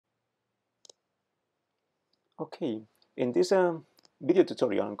Okay, in this video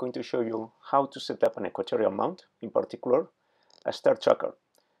tutorial, I'm going to show you how to set up an equatorial mount, in particular, a star tracker,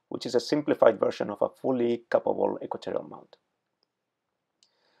 which is a simplified version of a fully capable equatorial mount.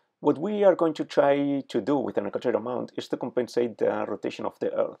 What we are going to try to do with an equatorial mount is to compensate the rotation of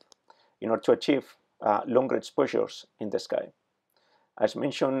the Earth in order to achieve longer exposures in the sky. As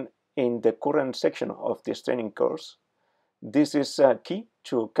mentioned in the current section of this training course, this is key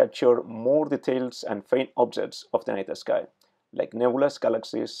to capture more details and faint objects of the night sky, like nebulous,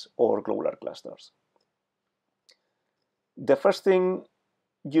 galaxies, or globular clusters. The first thing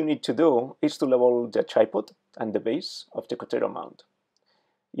you need to do is to level the tripod and the base of the equatorial mount.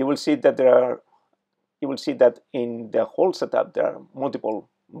 You will see that in the whole setup there are multiple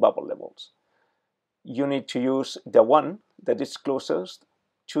bubble levels. You need to use the one that is closest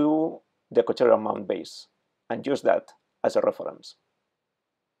to the equatorial mount base and use that as a reference.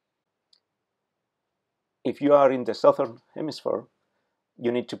 If you are in the southern hemisphere,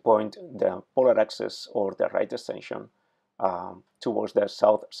 you need to point the polar axis or the right extension towards the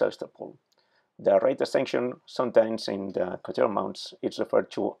south celestial pole. The right extension, sometimes in the equatorial mounts, is referred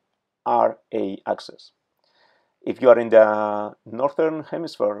to RA axis. If you are in the northern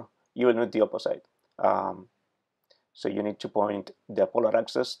hemisphere, you will need the opposite. So you need to point the polar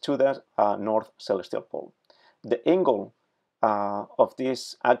axis to the north celestial pole. The angle of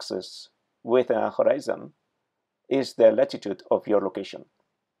this axis with a horizon is the latitude of your location.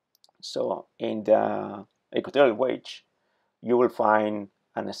 So in the equatorial wedge, you will find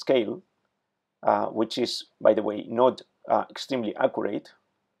a scale, which is, by the way, not extremely accurate,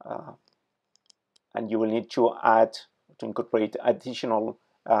 and you will need to incorporate additional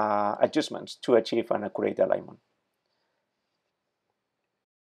adjustments to achieve an accurate alignment.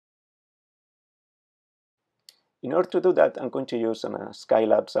 In order to do that, I'm going to use a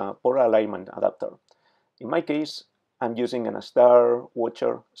Skylabs Polar Alignment Adapter. In my case, I'm using a Star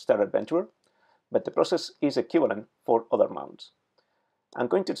Watcher Star Adventurer, but the process is equivalent for other mounts. I'm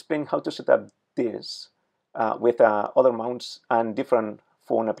going to explain how to set up this with other mounts and different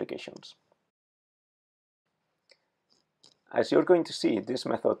phone applications. As you're going to see, this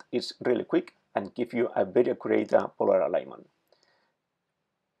method is really quick and gives you a very accurate polar alignment.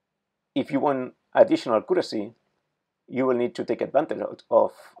 If you want additional accuracy, you will need to take advantage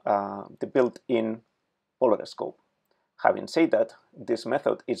of the built-in polariscope. Having said that, this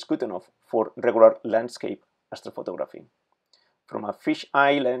method is good enough for regular landscape astrophotography. From a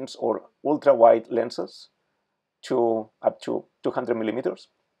fisheye lens or ultra-wide lenses to up to 200 millimeters,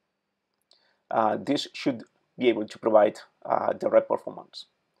 this should be able to provide the right performance.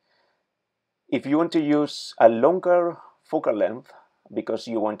 If you want to use a longer focal length because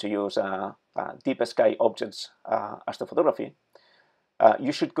you want to use deep sky objects astrophotography,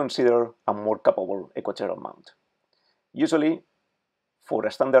 you should consider a more capable equatorial mount. Usually, for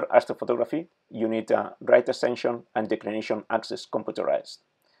a standard astrophotography, you need a right extension and declination axis computerized,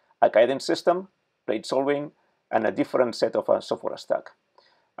 a guidance system, plate solving, and a different set of software stack.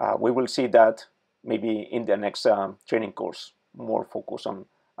 We will see that maybe in the next training course, more focus on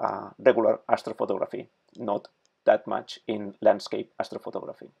regular astrophotography, not that much in landscape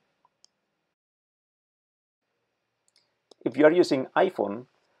astrophotography. If you are using iPhone,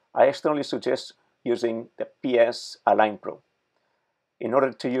 I strongly suggest using the PS Align Pro. In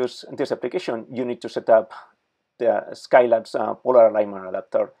order to use this application, you need to set up the Skylabs Polar Alignment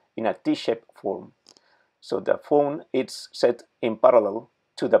Adapter in a T-shaped form. So the phone is set in parallel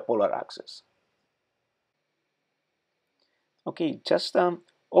to the polar axis. Okay, just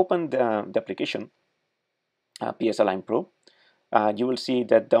open the application, PS Align Pro. You will see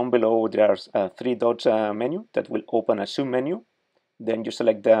that down below there's a 3 dots menu that will open a zoom menu. Then you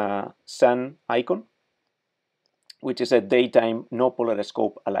select the sun icon, which is a daytime no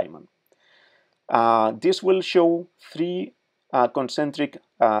polariscope alignment. This will show 3 concentric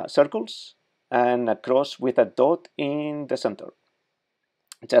circles and a cross with a dot in the center.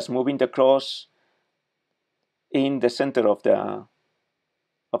 Just moving the cross in the center of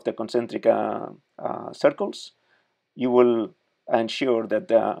the concentric circles, you will ensure that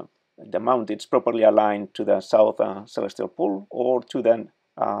the mount is properly aligned to the south celestial pole or to the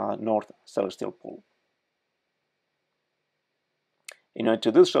north celestial pole. In order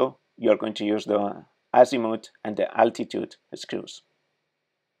to do so, you are going to use the azimuth and the altitude screws.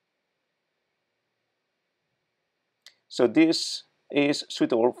 So this is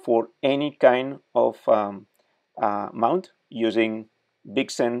suitable for any kind of mount using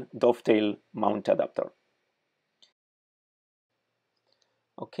Vixen dovetail mount adapter.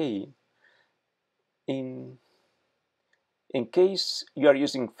 Okay, in case you are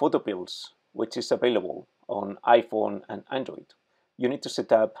using photopills which is available on iPhone and Android, you need to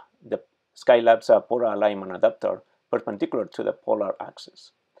set up the Skylabs Polar Alignment Adapter perpendicular to the polar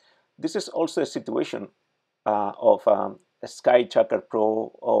axis. This is also a situation of a Sky Tracker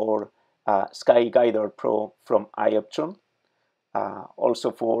Pro or Sky Guider Pro from iOption,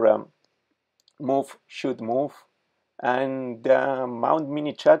 also for Move, Should Move, and Mount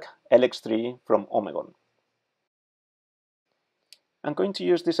Mini Track LX3 from Omegon. I'm going to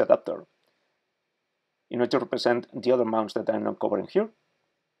use this adapter in order to represent the other mounts that I'm not covering here.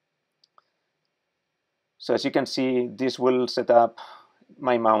 So as you can see, this will set up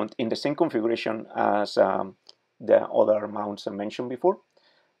my mount in the same configuration as the other mounts I mentioned before,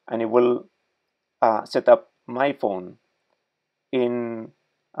 and it will set up my phone in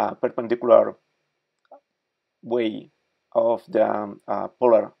a perpendicular way of the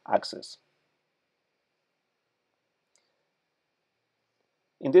polar axis.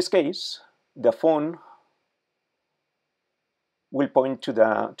 In this case, the phone will point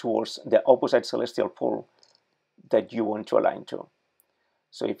towards the opposite celestial pole that you want to align to.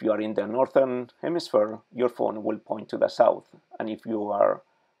 So if you are in the northern hemisphere, your phone will point to the south, and if you are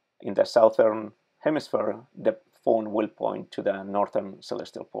in the southern hemisphere, the phone will point to the northern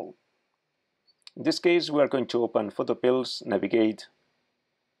celestial pole. In this case, we are going to open PhotoPills, navigate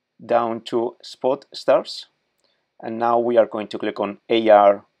down to Spot Stars, and now we are going to click on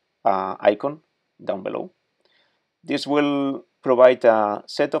AR icon down below. This will provide a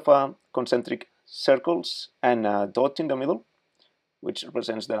set of concentric circles and a dot in the middle, which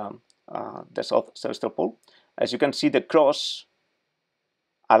represents the south celestial pole. As you can see, the cross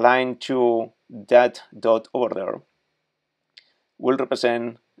aligned to that dot over there will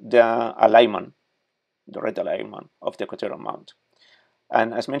represent the alignment, the red alignment of the equatorial mount.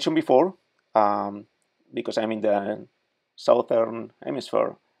 And as mentioned before, because I'm in the southern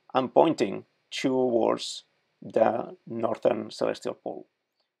hemisphere, I'm pointing towards the northern celestial pole.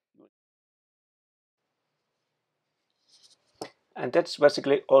 And that's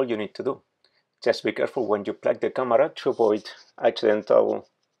basically all you need to do. Just be careful when you plug the camera to avoid accidental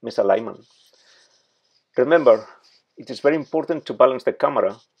misalignment. Remember, it is very important to balance the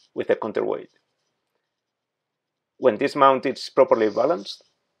camera with the counterweight. When this mount is properly balanced,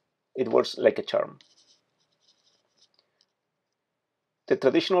 it works like a charm. The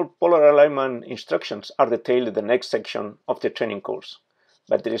traditional polar alignment instructions are detailed in the next section of the training course,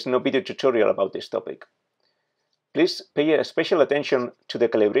 but there is no video tutorial about this topic. Please pay special attention to the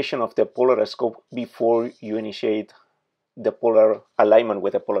calibration of the polar scope before you initiate the polar alignment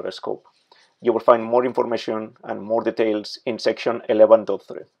with the polar scope. You will find more information and more details in section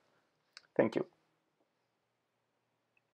 11.3. Thank you.